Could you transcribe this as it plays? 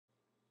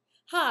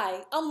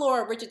Hi, I'm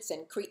Laura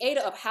Richardson,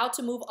 creator of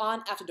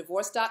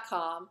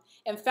HowToMoveOnAfterDivorce.com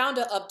and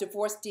founder of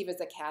Divorce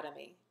Divas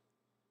Academy.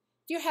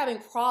 If you're having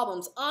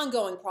problems,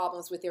 ongoing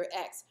problems with your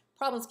ex,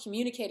 problems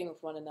communicating with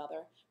one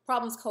another,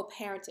 problems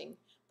co-parenting,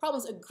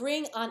 problems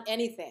agreeing on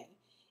anything,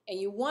 and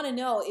you want to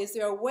know, is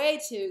there a way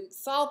to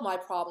solve my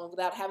problem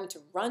without having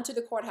to run to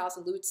the courthouse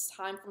and lose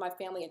time from my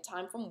family and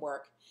time from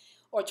work,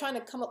 or trying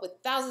to come up with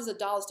thousands of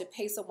dollars to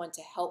pay someone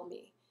to help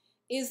me?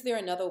 Is there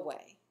another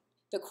way?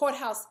 The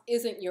courthouse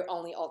isn't your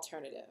only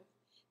alternative.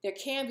 There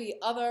can be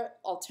other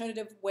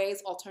alternative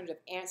ways, alternative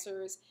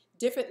answers,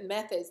 different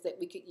methods that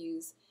we could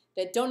use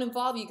that don't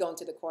involve you going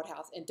to the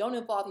courthouse and don't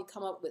involve you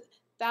come up with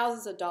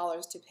thousands of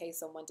dollars to pay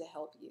someone to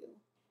help you.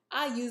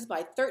 I use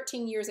my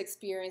 13 years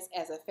experience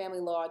as a family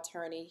law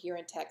attorney here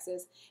in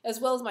Texas, as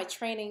well as my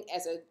training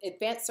as an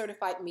advanced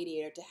certified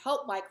mediator to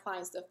help my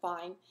clients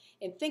define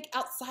and think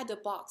outside the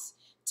box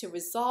to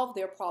resolve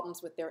their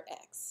problems with their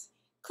ex.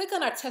 Click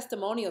on our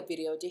testimonial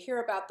video to hear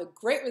about the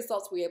great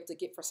results we were able to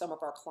get for some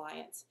of our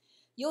clients.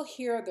 You'll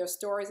hear their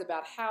stories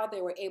about how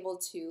they were able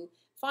to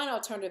find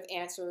alternative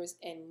answers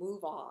and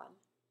move on.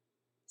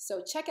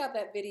 So check out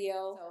that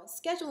video.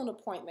 Schedule an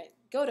appointment.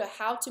 Go to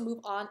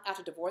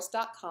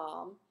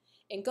HowToMoveOnAfterDivorce.com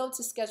and go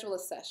to schedule a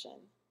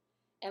session.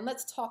 And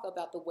let's talk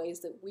about the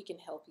ways that we can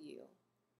help you.